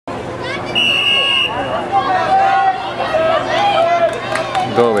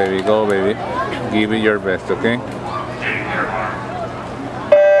baby, go, baby. Give it your best, okay?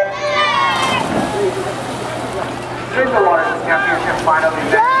 Drinker Water Championship final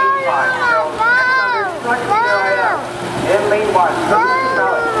is at 85. So, in lane 1,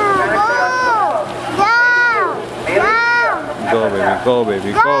 Go, baby, go,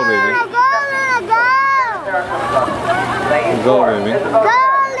 baby, go, baby. Go, baby.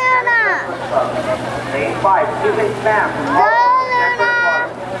 Lane 5, Susan Sam.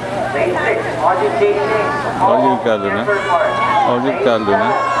 Lane 6, Audrey J. James. All you got, Luna. All you got,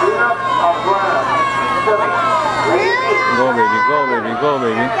 Luna. Go, baby, go, baby, go,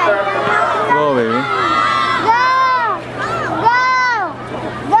 baby. Go, baby.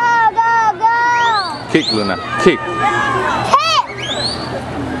 Kick, Luna, kick.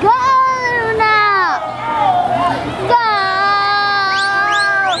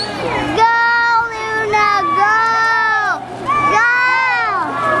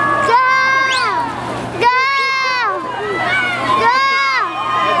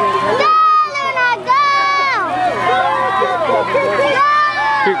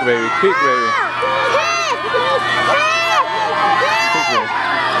 Kick, baby, kick, baby.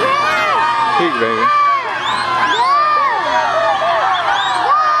 Kick, baby.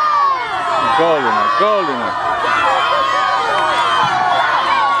 Go, Luna, go, Luna.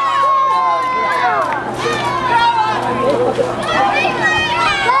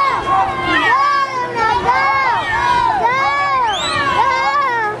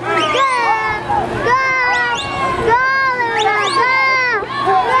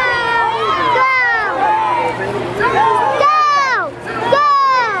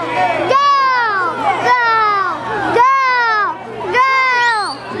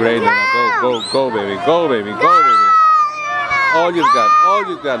 Great, Luna. Go, go, baby. Go, baby. Go, baby. All you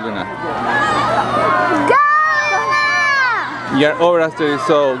got, Luna. You're over after this,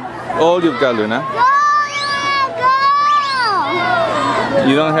 so all you've got, Luna.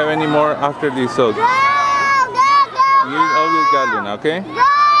 You don't have any more after this, so all you got, Luna, okay?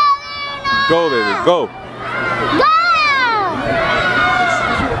 Go, baby, go.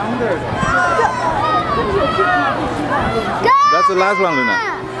 That's the last one, Luna.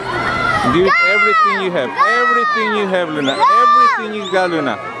 Give everything you have. Everything you have, Luna. Everything you got,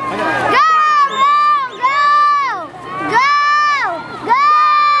 Luna.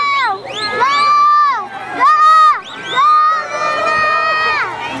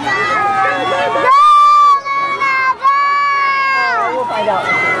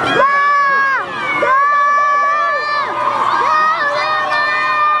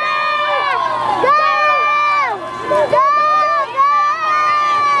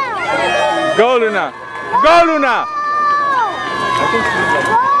 Go, Luna! Go, Luna!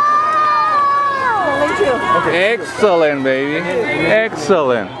 Excellent, baby.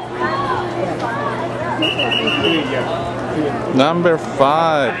 Excellent. Number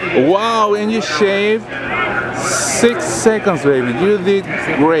 5. Wow, and you shaved 6 seconds, baby. You did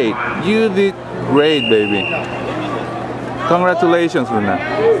great. You did great, baby. Congratulations, Luna.